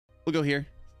We'll go here.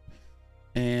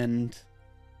 And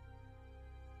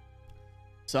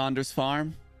Saunders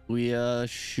Farm. We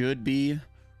should be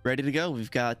ready to go.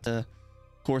 We've got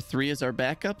Core 3 as our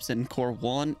backups, and Core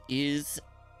 1 is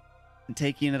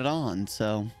taking it on.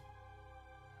 So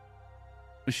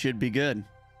we should be good.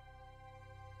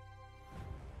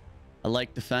 I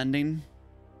like defending.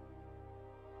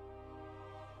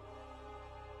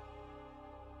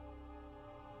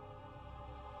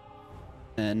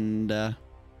 And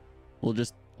we'll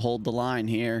just hold the line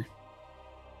here.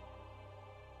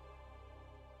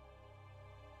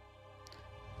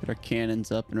 Get our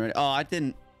cannons up and ready. Oh, I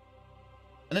didn't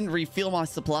refill my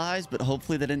supplies, but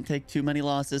hopefully they didn't take too many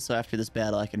losses. So after this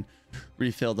battle, I can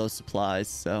refill those supplies.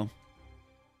 So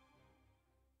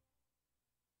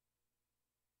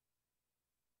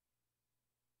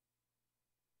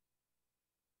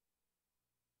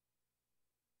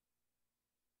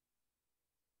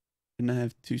didn't I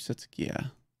have two sets of, yeah.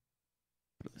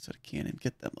 Set of cannon.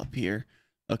 Get them up here.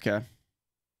 Okay.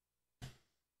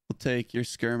 We'll take your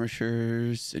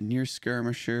skirmishers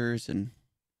and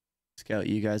scout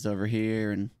you guys over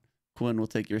here, and Quinn will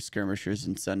take your skirmishers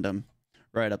and send them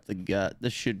right up the gut.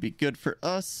 This should be good for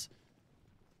us.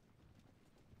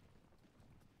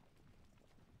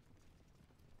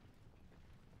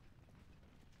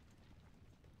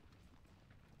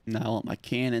 Now I want my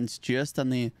cannons just on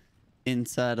the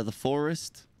inside of the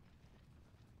forest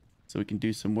so we can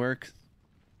do some work.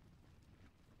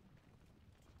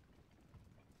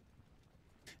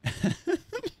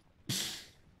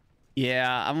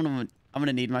 Yeah, I'm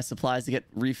gonna need my supplies to get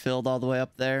refilled all the way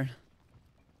up there.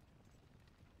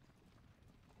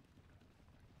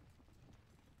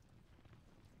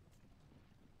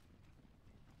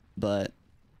 But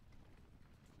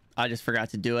I just forgot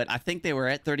to do it. I think they were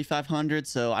at 3,500,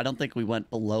 so I don't think we went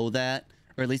below that,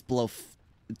 or at least below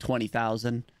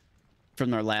 20,000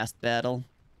 from our last battle.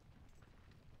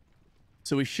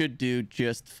 So we should do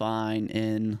just fine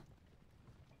in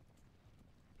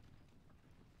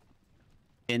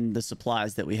the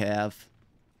supplies that we have.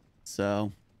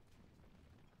 So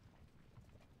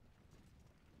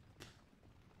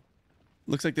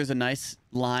looks like there's a nice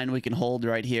line we can hold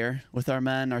right here with our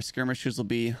men. Our skirmishers will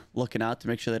be looking out to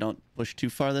make sure they don't push too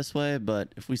far this way. But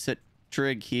if we sit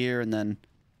Trig here and then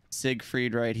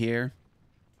Siegfried right here.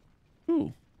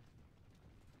 Ooh.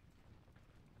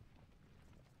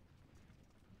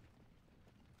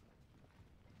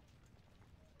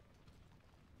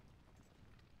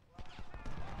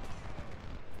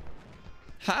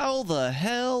 How the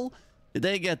hell did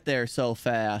they get there so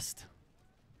fast?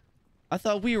 I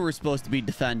thought we were supposed to be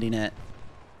defending it,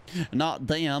 not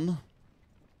them.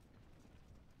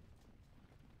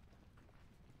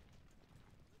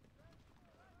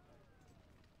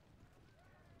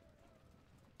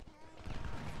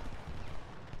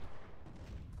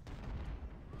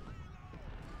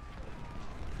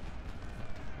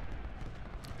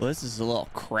 Well, this is a little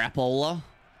crapola.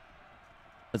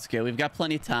 That's good. We've got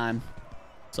plenty of time,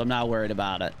 so I'm not worried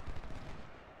about it.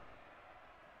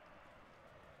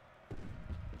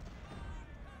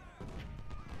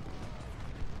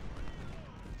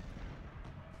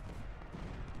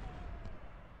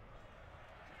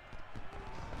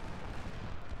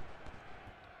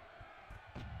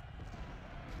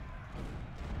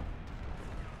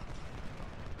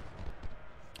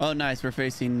 Oh, nice. We're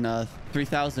facing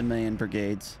 3,000 million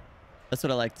brigades. That's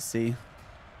what I like to see.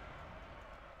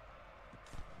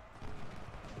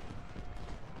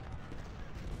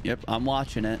 Yep, I'm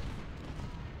watching it.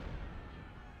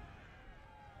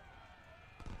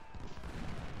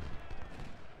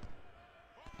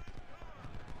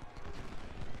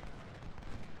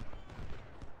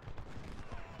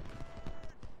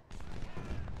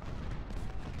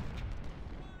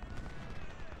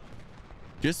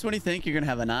 Just when you think you're gonna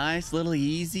have a nice little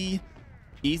easy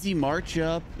march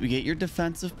up, you get your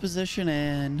defensive position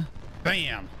in.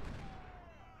 Bam!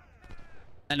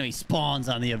 I know he spawns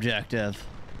on the objective.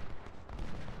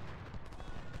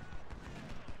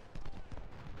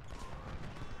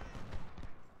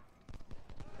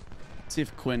 See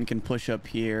if Quinn can push up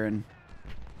here, and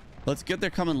let's get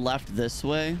they're coming left this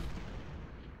way.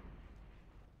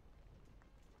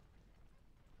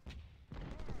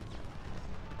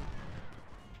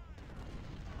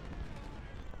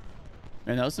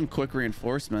 And that was some quick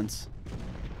reinforcements.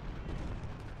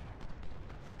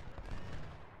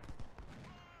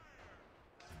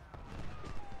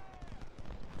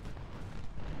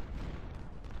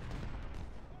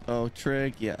 Oh,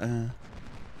 Trig, yeah.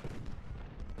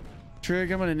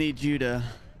 Trig, I'm gonna need you to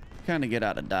kind of get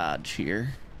out of dodge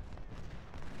here.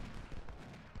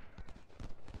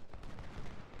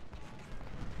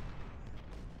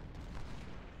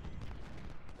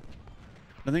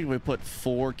 I think if we put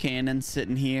 4 cannons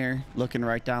sitting here, looking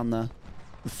right down the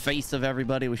face of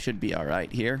everybody, we should be all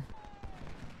right here.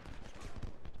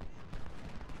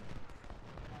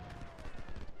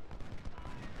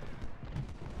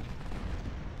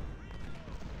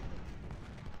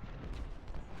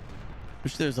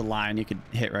 Wish there's a line you could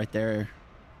hit right there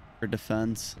for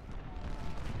defense.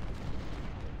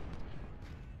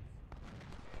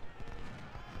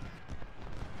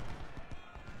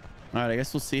 All right, I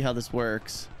guess we'll see how this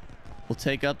works. We'll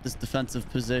take up this defensive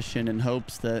position in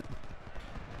hopes that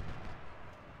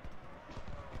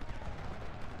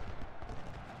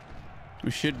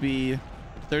we should be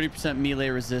 30% melee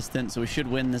resistant, so we should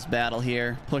win this battle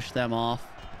here. Push them off.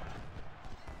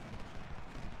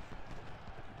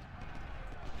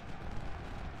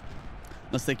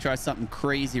 Unless they try something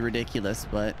crazy ridiculous,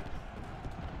 but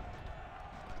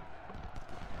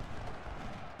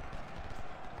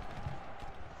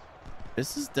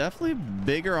this is definitely a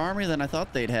bigger army than I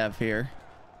thought they'd have here.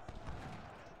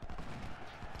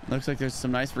 Looks like there's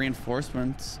some nice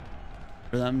reinforcements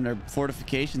for them. There are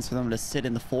fortifications for them to sit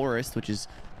in the forest, which is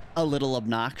a little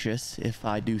obnoxious, if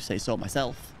I do say so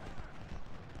myself.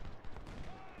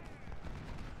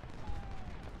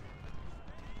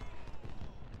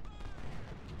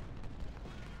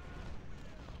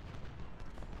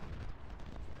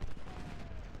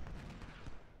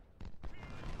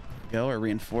 Go. Our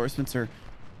reinforcements are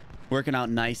working out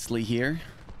nicely here.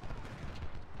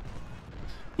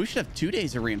 We should have 2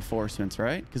 days of reinforcements,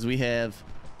 right? Because we have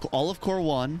all of Corps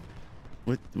 1.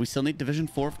 We still need Division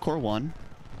 4 of Corps 1.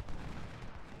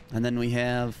 And then we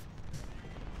have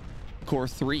Corps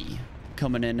 3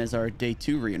 coming in as our day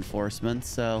 2 reinforcements.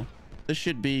 So this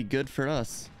should be good for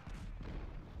us.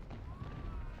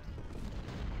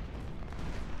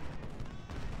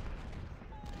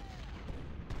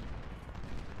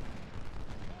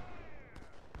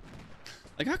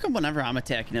 Like, how come whenever I'm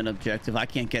attacking an objective, I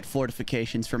can't get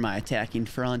fortifications for my attacking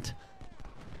front?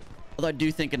 Although I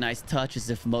do think a nice touch is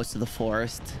if most of the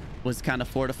forest was kind of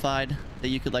fortified, that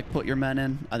you could, like, put your men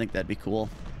in. I think that'd be cool.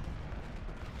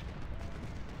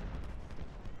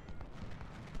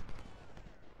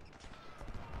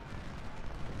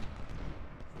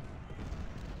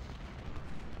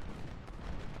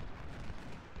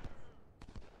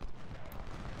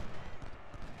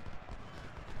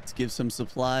 Give some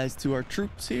supplies to our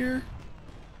troops here.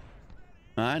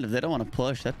 All right, if they don't want to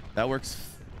push, that works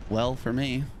well for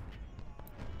me.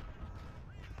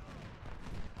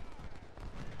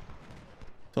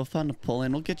 Go find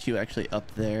Napoleon. We'll get you actually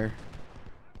up there.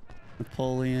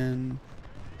 Napoleon.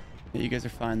 Yeah, you guys are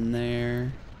fine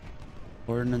there.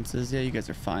 Ordinances. Yeah, you guys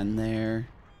are fine there.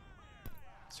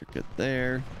 These are good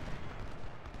there.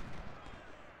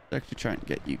 Let's actually try and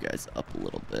get you guys up a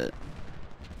little bit.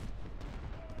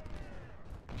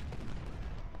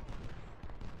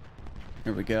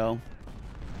 Here we go.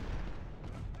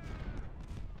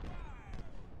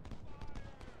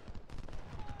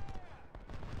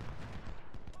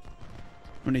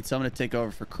 We need someone to take over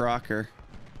for Crocker.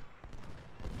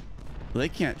 Well, they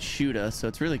can't shoot us, so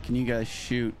it's really, can you guys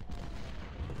shoot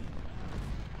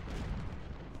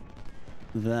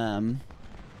them?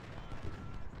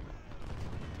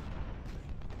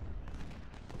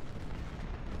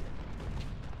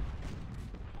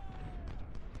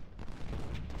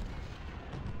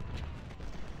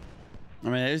 I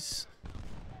mean, there's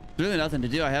really nothing to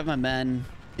do. I have my men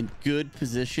in good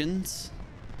positions.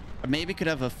 I maybe could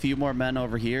have a few more men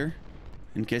over here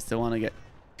in case they want to get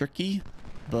tricky,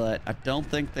 but I don't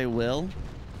think they will.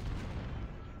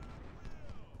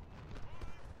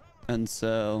 And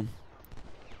so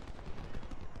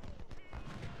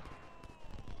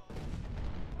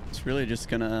it's really just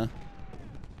gonna...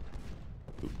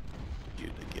 Ooh, you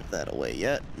to give that away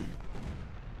yet.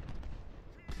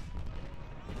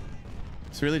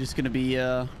 It's really just going to be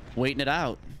waiting it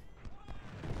out.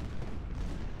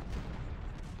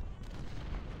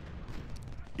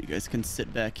 You guys can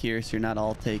sit back here so you're not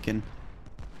all taking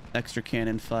extra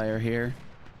cannon fire here.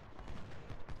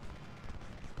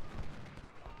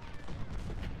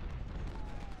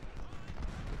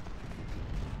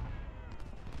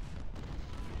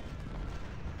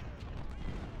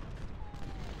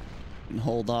 And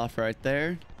hold off right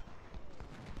there.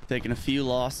 Taking a few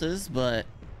losses, but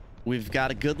we've got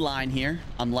a good line here.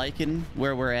 I'm liking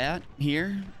where we're at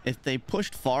here. If they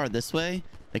pushed far this way,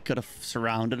 they could have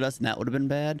surrounded us and that would have been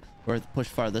bad. Or if they pushed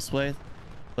far this way.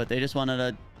 But they just wanted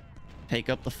to take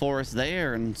up the forest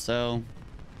there, and so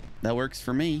that works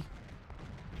for me.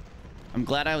 I'm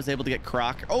glad I was able to get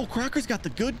Crocker. Oh, Crocker's got the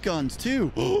good guns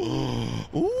too.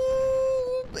 Ooh,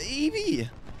 baby.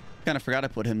 Kind of forgot I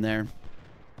put him there.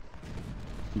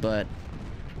 But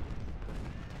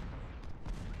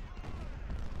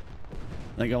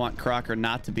think I want Crocker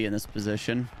not to be in this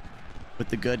position with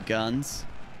the good guns.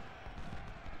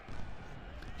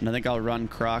 And I think I'll run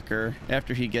Crocker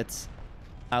after he gets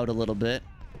out a little bit.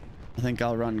 I think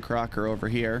I'll run Crocker over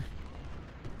here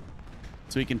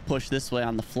so we can push this way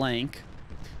on the flank.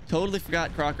 Totally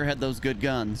forgot Crocker had those good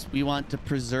guns. We want to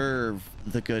preserve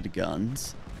the good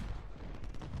guns.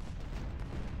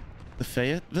 The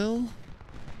Fayetteville?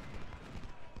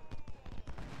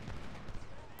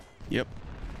 Yep.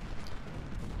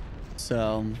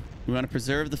 So we want to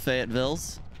preserve the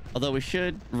Fayettevilles. Although we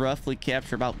should roughly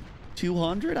capture about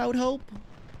 200, I would hope.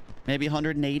 Maybe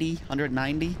 180,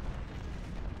 190.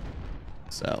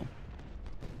 So.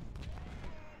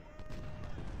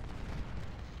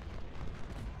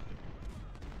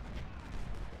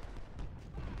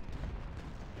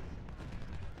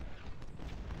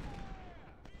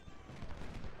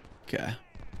 Okay.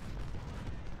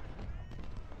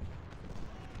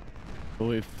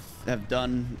 We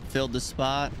have filled the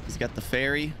spot. He's got the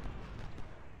ferry.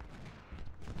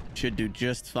 Should do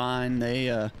just fine.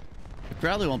 They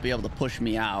probably won't be able to push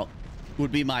me out,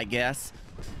 would be my guess.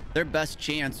 Their best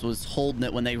chance was holding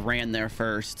it when they ran there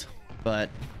first, but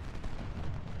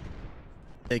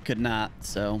they could not.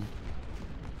 So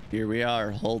here we are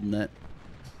holding it.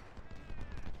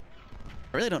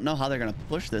 I really don't know how they're going to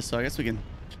push this, so I guess we can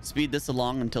speed this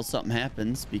along until something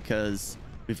happens, because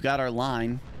we've got our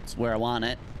line. It's where I want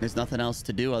it. There's nothing else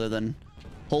to do other than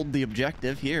hold the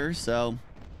objective here, so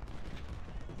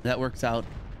that works out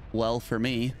well for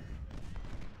me.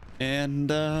 And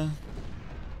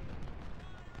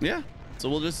yeah, so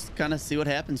we'll just kind of see what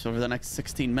happens over the next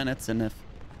 16 minutes, and if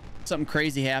something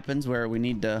crazy happens where we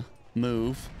need to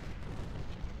move,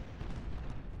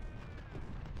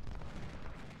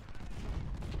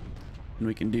 and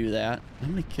we can do that. How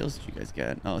many kills did you guys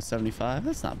get? Oh, 75.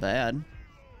 That's not bad.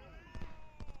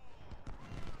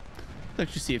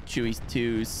 Let's just see if Chewie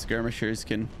 2's skirmishers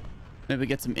can maybe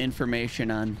get some information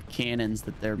on cannons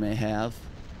that they may have.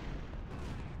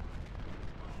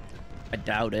 I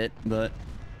doubt it, but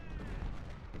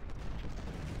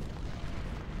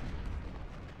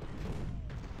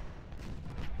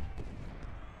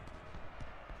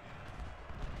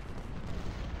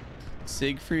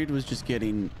Siegfried was just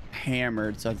getting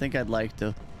hammered, so I think I'd like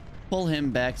to pull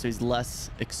him back so he's less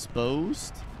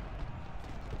exposed.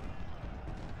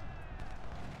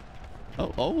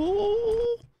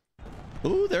 Oh,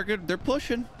 they're good. They're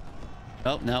pushing.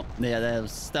 Oh, no. Yeah, that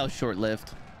was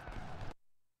short-lived.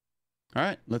 All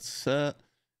right, let's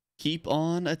keep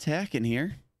on attacking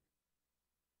here.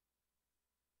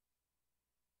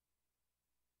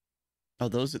 Oh,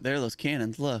 those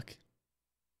cannons, look.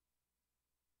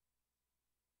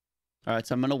 All right,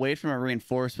 so I'm going to wait for my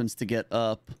reinforcements to get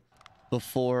up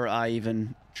before I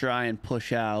even try and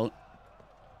push out.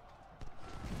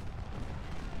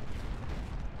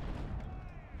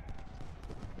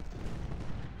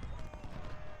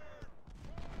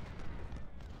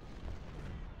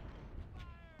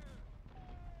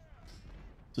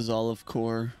 This is Olive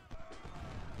Corps.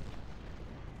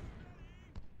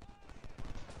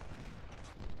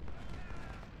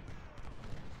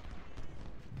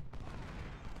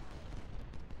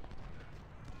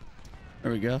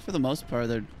 There we go. For the most part,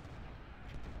 they're...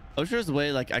 I was sure there's a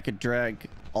way like I could drag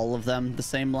all of them the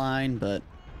same line, but...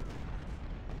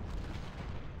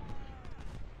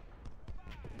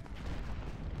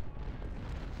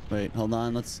 Wait, hold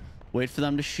on. Let's wait for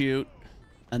them to shoot,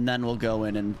 and then we'll go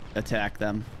in and attack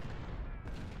them.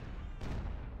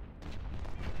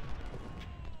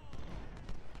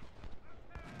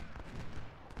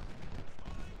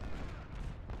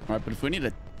 All right, but if we need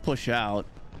to push out,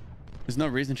 there's no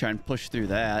reason to try and push through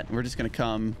that. We're just going to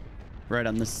come right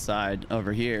on this side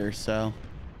over here. So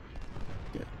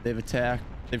they've attacked.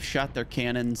 They've shot their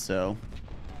cannons, so...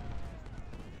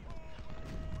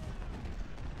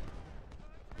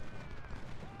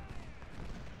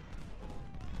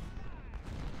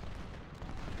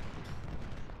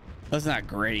 That's not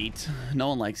great. No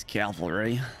one likes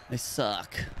cavalry. They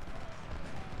suck.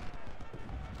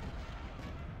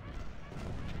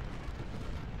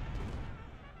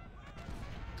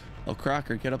 Oh,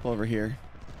 Crocker, get up over here.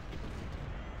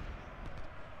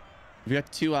 We've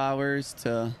got 2 hours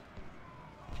to...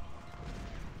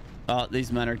 Oh,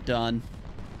 these men are done.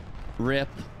 Rip.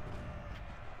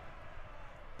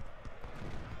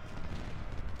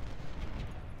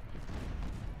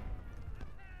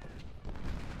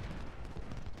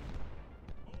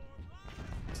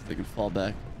 So they can fall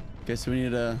back. Okay, so we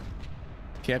need to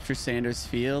capture Sanders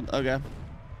Field. Okay.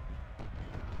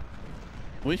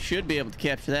 We should be able to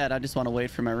capture that. I just want to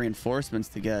wait for my reinforcements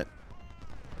to get...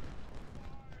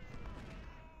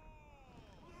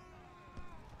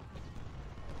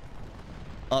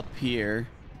 up here,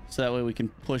 so that way we can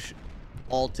push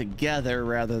all together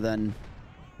rather than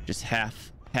just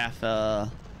half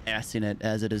assing it,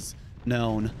 as it is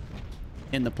known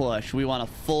in the push. We want a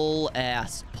full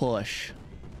ass push,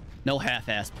 no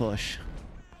half-ass push.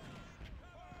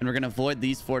 And we're gonna avoid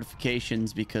these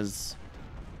fortifications because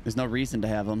there's no reason to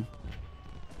have them.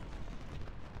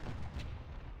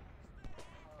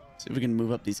 See if we can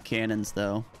move up these cannons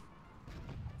though.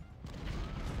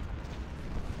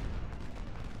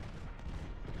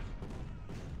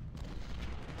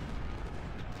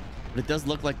 But it does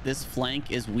look like this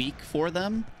flank is weak for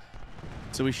them.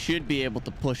 So we should be able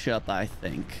to push up, I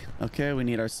think. Okay, we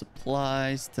need our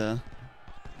supplies to...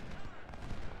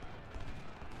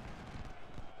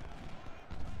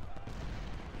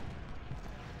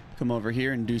 come over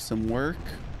here and do some work.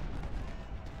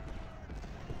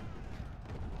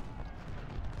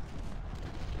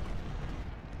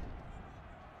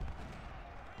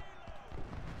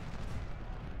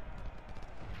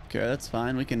 Okay, that's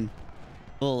fine.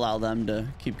 We'll allow them to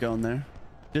keep going there.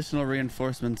 Additional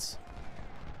reinforcements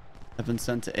have been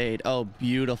sent to aid. Oh,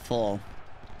 beautiful.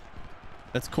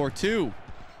 That's core 2.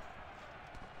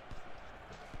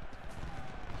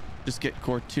 Just get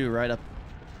core 2 right up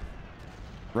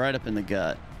in the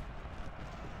gut.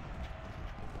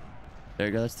 There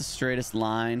you go. That's the straightest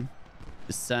line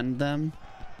to send them.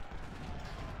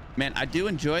 Man, I do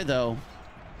enjoy though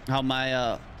how my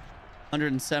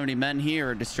 170 men here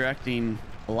are distracting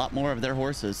a lot more of their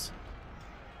horses.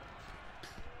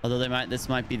 Although this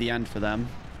might be the end for them.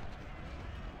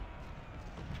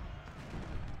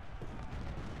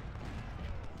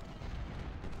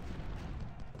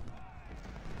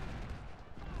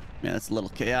 Yeah, it's a little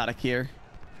chaotic here.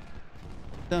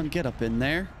 Don't get up in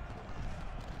there.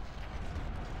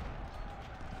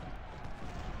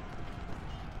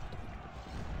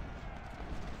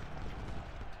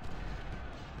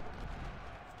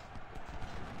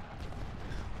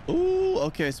 Ooh,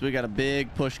 okay, so we got a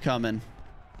big push coming.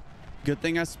 Good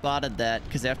thing I spotted that,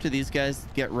 because after these guys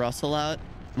get Russell out,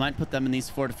 I might put them in these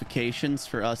fortifications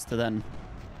for us to then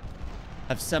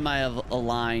have semi of a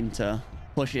line to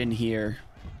push in here.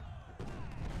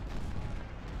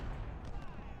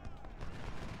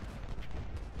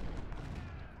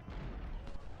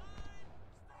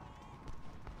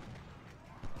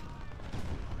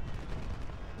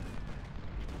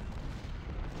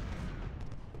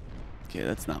 Okay,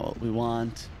 that's not what we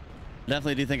want.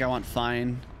 Definitely do think I want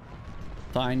Fine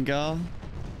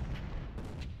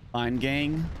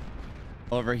Gang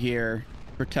over here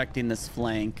protecting this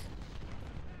flank.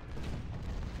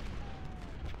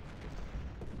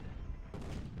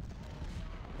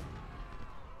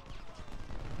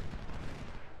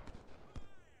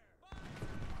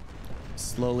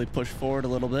 Slowly push forward a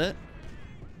little bit.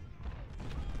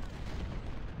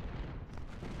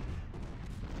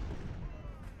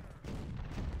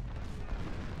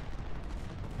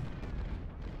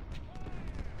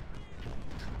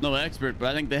 No expert, but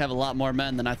I think they have a lot more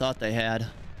men than I thought they had.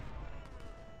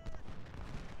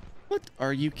 What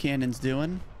are you cannons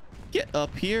doing? Get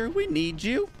up here. We need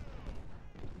you.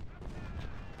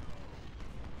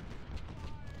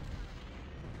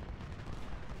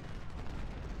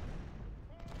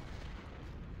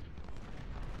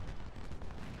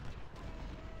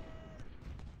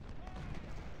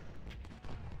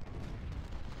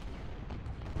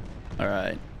 All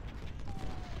right.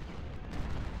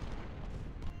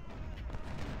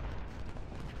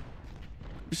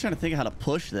 I'm just trying to think of how to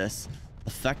push this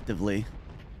effectively.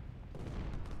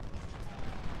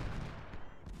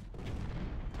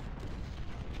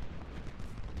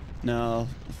 No,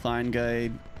 fine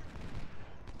guy.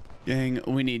 Gang,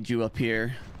 we need you up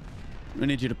here. We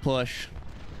need you to push.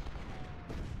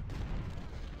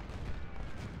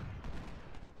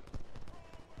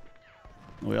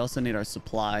 We also need our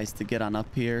supplies to get on up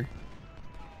here.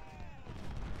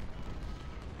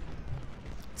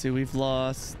 Let's see, we've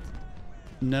lost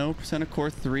no percent of core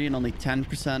 3 and only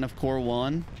 10% of core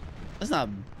 1. That's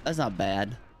not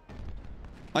bad.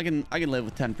 I can live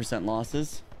with 10%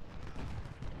 losses.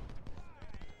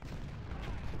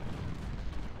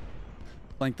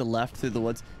 Flank the left through the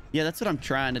woods. Yeah, that's what I'm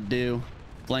trying to do.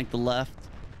 Flank the left.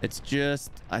 It's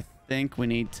just, I think we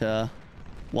need to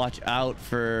watch out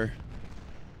for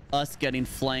us getting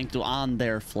flanked on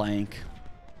their flank.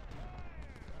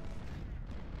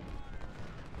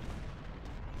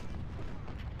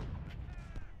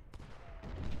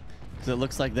 Because it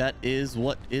looks like that is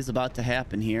what is about to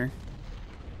happen here.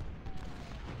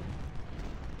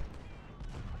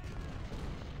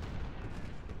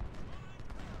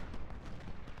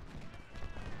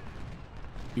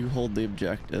 You hold the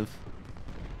objective.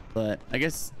 But I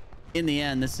guess in the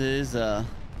end, this is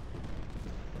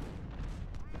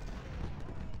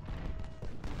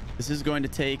going to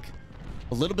take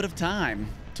a little bit of time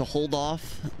to hold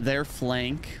off their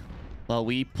flank while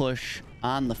we push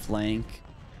on the flank.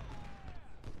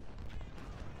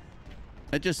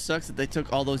 It just sucks that they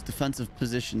took all those defensive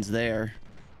positions there.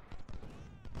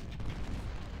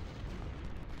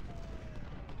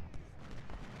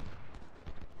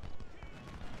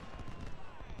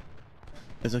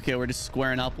 It's okay. We're just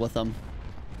squaring up with them.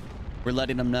 We're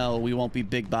letting them know we won't be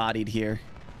big-bodied here.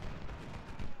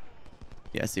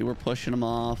 Yeah, see, we're pushing them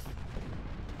off.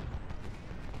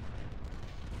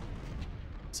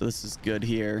 So this is good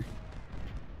here.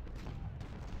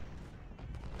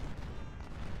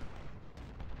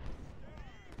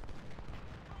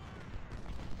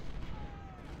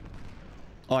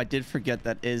 Oh, I did forget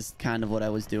that is kind of what I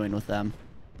was doing with them.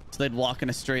 So they'd walk in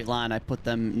a straight line. I put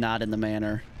them not in the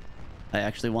manner I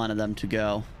actually wanted them to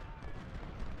go.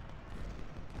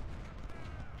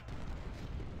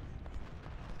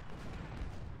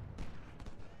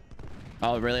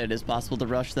 Oh, really? It is possible to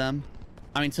rush them?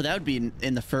 I mean, so that would be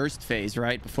in the first phase,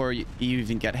 right? Before you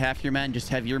even get half your men, just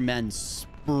have your men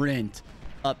sprint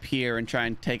up here and try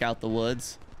and take out the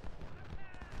woods.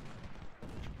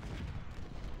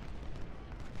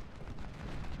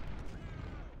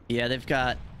 Yeah, they've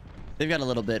got a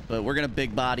little bit, but we're gonna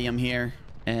big body them here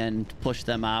and push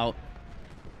them out.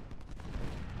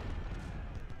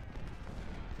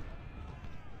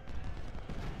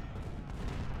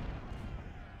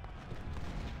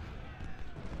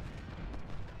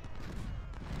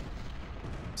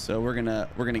 So we're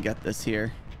gonna get this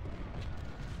here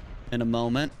in a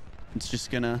moment. It's just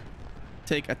gonna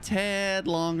take a tad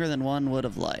longer than one would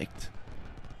have liked.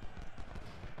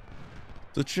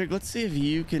 So Trig, let's see if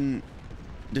you can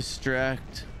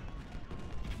distract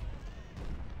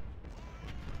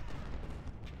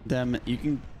them. You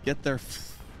can get their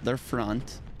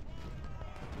front,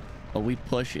 but we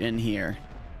push in here.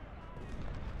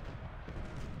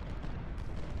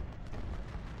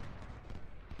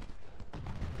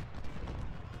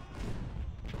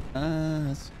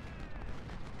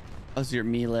 How's your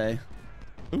melee?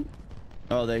 Ooh.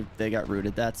 Oh, they got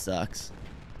rooted. That sucks.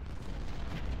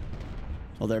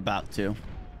 Well, they're about to.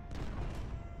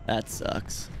 That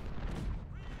sucks.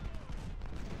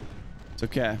 It's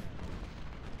okay.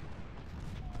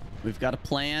 We've got a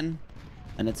plan,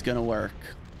 and it's gonna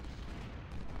work.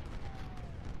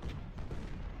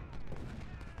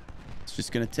 It's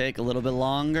just gonna take a little bit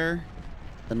longer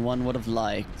than one would have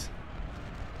liked.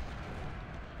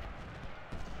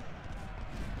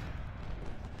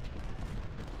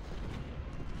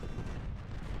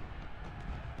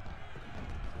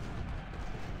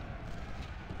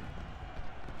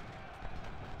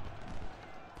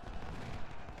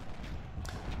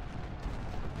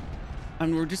 I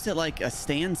mean, we're just at like a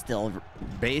standstill,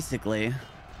 basically.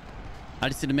 I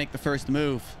just need to make the first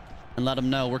move and let them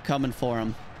know we're coming for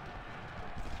them.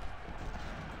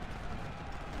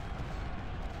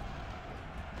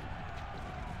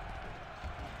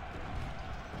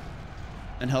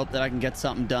 And hope that I can get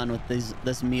something done with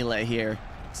this melee here.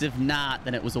 Because if not,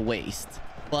 then it was a waste.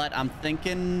 But I'm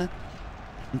thinking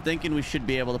we should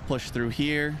be able to push through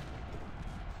here.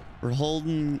 We're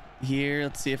holding here.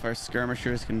 Let's see if our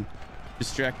skirmishers can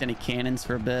distract any cannons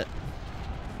for a bit.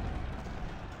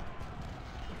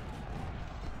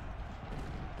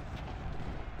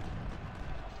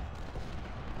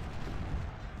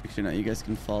 Actually, no, you guys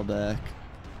can fall back.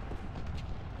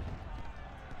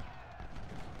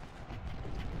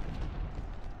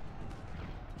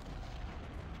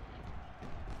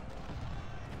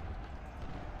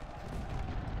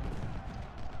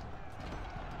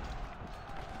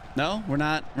 No, we're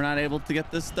not able to get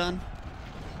this done.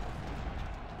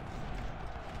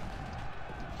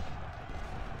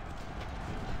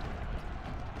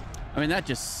 I mean, that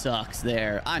just sucks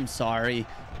there. I'm sorry,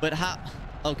 but how?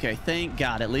 Okay, thank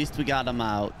God. At least we got them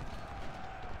out.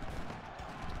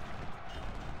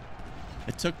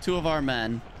 It took 2 of our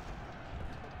men,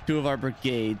 2 of our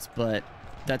brigades, but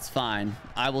that's fine.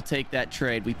 I will take that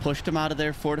trade. We pushed them out of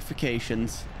their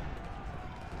fortifications.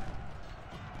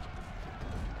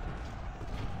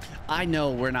 I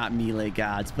know we're not melee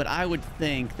gods, but I would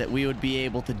think that we would be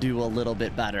able to do a little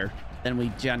bit better than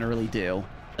we generally do.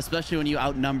 Especially when you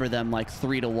outnumber them like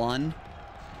 3-1.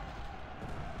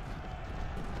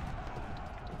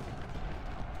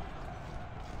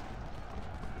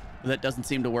 That doesn't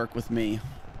seem to work with me.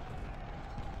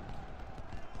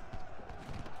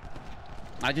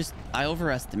 I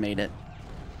overestimate it.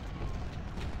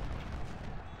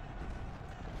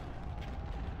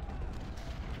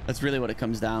 That's really what it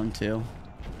comes down to.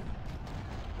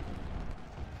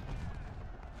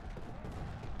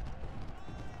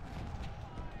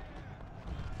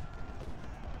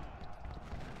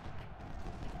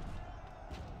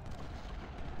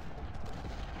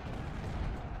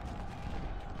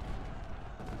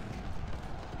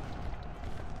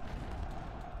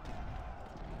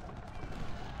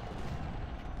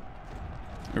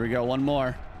 Here we go. One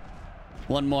more.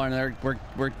 One more, and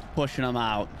we're pushing them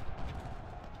out.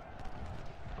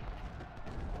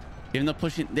 Even though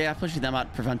pushing them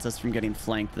out prevents us from getting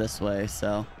flanked this way,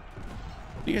 so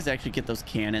you guys actually get those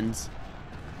cannons.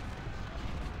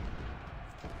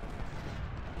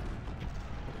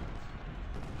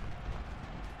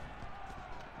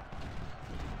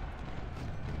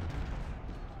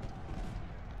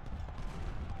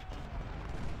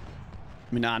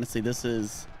 I mean, honestly, this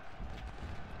is...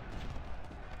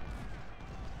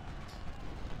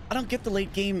 I don't get the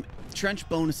late game trench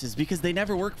bonuses because they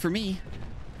never work for me.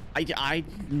 I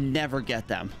never get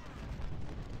them.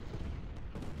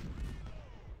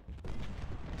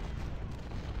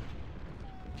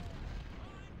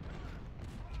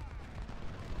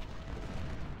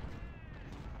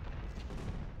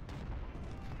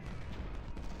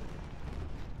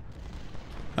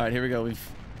 All right, here we go.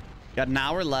 We've got an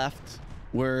hour left.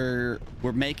 We're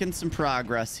making some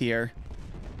progress here.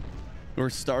 We're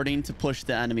starting to push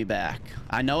the enemy back.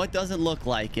 I know it doesn't look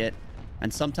like it,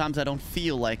 and sometimes I don't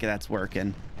feel like that's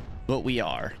working, but we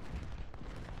are.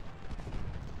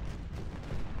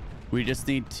 We just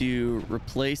need to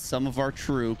replace some of our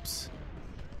troops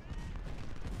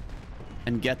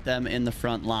and get them in the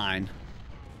front line.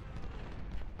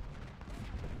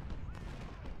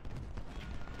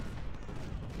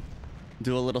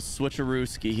 Do a little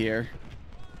switcherooski here.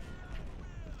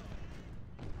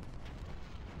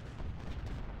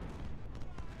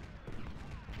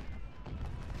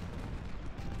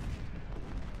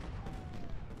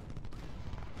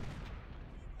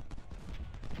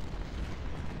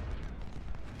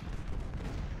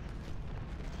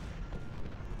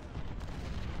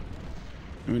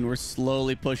 I mean, we're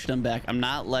slowly pushing them back. I'm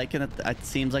not liking it. It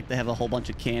seems like they have a whole bunch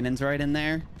of cannons right in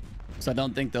there. So I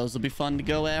don't think those will be fun to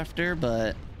go after,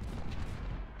 but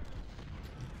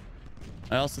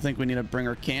I also think we need to bring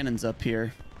our cannons up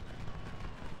here.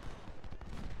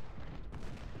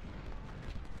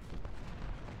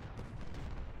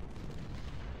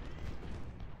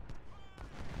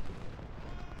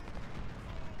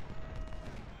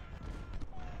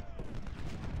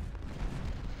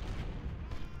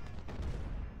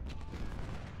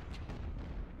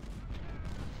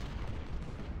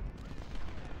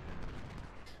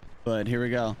 But here we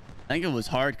go. I think it was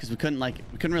hard because we couldn't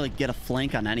really get a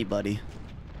flank on anybody.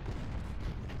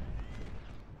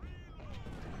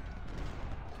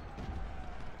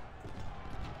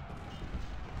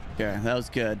 Okay, that was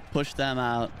good. Push them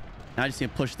out. Now I just need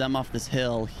to push them off this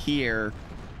hill here,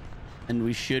 and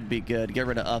we should be good. Get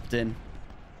rid of Upton.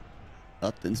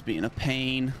 Upton's being a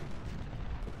pain.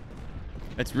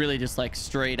 It's really just like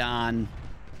straight on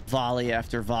volley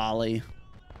after volley.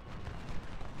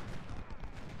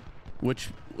 Which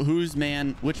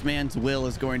man's will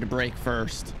is going to break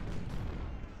first?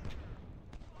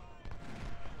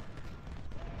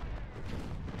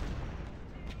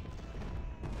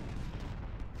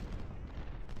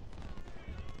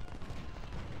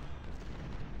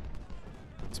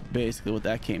 That's basically what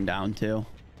that came down to.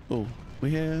 Oh,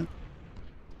 we have...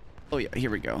 Oh yeah, here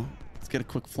we go. Let's get a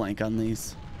quick flank on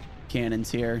these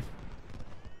cannons here.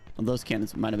 Well, those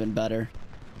cannons might have been better.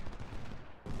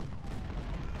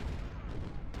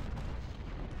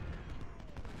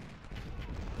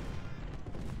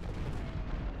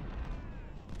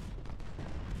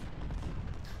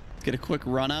 Get a quick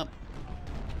run up.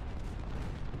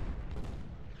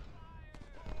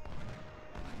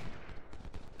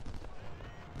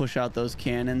 Push out those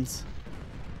cannons.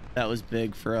 That was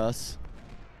big for us.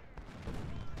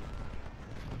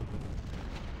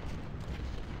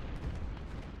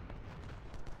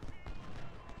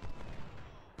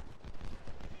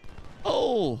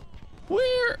 Oh,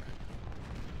 where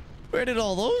did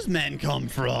all those men come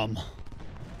from?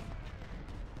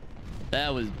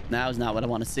 That was not what I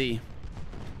want to see.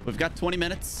 We've got 20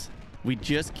 minutes. We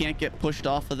just can't get pushed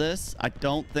off of this. I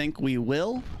don't think we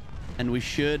will. And we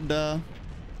should be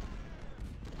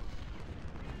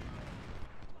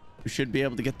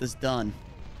able to get this done.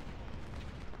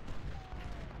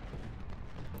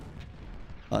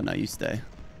 Oh, no, you stay.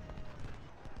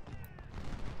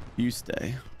 You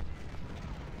stay.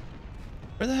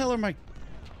 Where the hell are my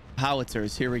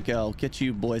howitzers? Here we go. Get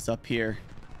you boys up here.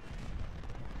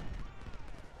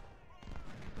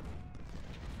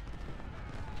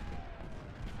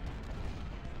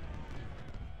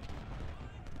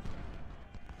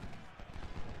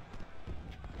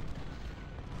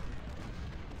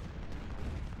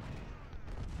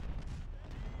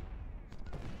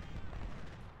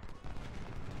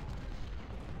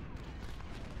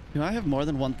 Do I have more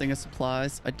than one thing of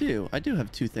supplies? I do. I do have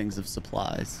 2 things of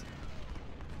supplies.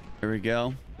 There we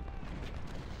go.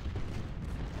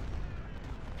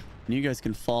 And you guys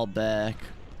can fall back.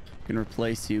 Can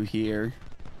replace you here.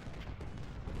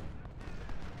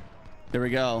 There we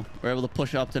go. We're able to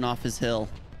push Upton off his hill.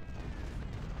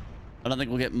 I don't think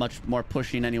we'll get much more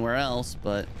pushing anywhere else,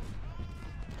 but...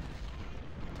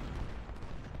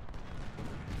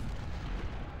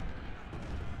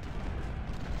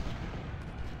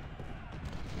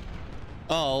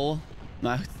 Oh,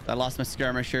 I lost my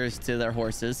skirmishers to their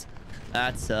horses.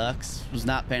 That sucks. Was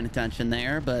not paying attention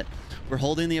there, but we're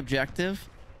holding the objective,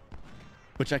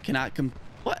 which I cannot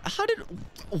what? How did...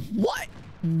 What?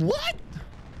 What?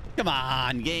 Come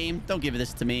on, game. Don't give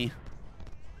this to me.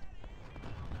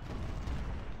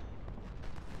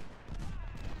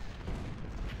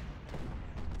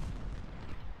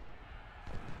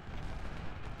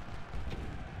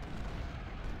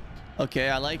 Okay,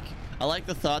 I like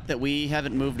the thought that we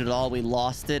haven't moved at all. We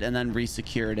lost it and then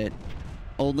resecured it.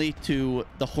 Only to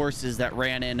the horses that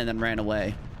ran in and then ran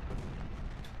away.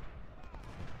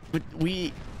 But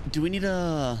do we need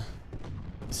a...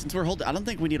 Since we're holding... I don't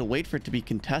think we need to wait for it to be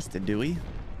contested, do we?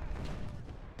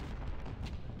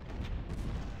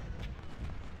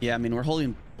 Yeah, I mean, we're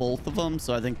holding both of them,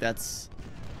 so I think that's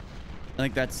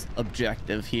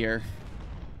objective here.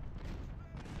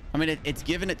 I mean, it's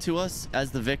given it to us as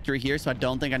the victory here, so I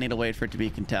don't think I need to wait for it to be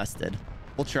contested.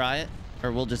 We'll try it,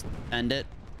 or we'll just end it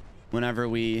whenever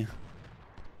we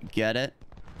get it.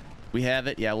 We have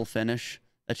it. Yeah, we'll finish.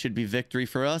 That should be victory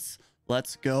for us.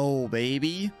 Let's go,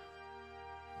 baby.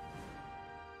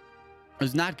 It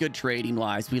was not good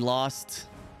trading-wise. We lost...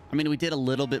 I mean, we did a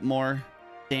little bit more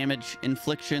damage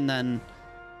infliction than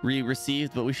we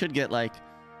received, but we should get, like,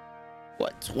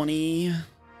 what, 20...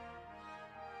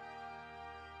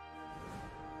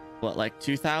 What, like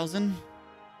 2,000?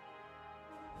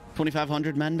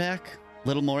 2,500 men back? A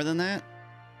little more than that?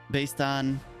 Based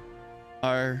on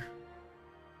our...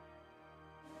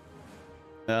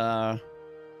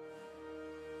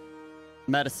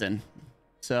 medicine.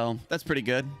 So, that's pretty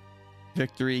good.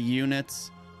 Victory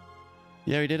units.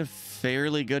 Yeah, we did a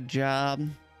fairly good job.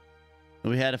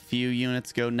 We had a few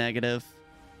units go negative.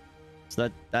 So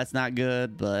that's not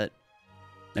good, but...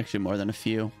 Actually, more than a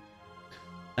few.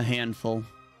 A handful.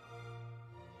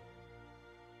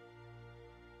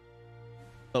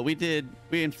 But we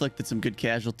inflicted some good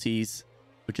casualties,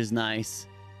 which is nice.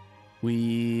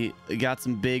 We got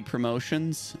some big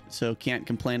promotions, so can't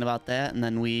complain about that. And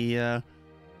then we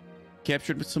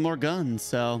captured some more guns.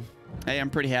 So, hey,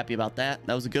 I'm pretty happy about that.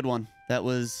 That was a good one. That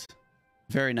was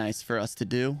very nice for us to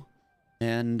do.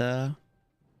 And,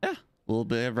 yeah, we'll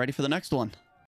be ready for the next one.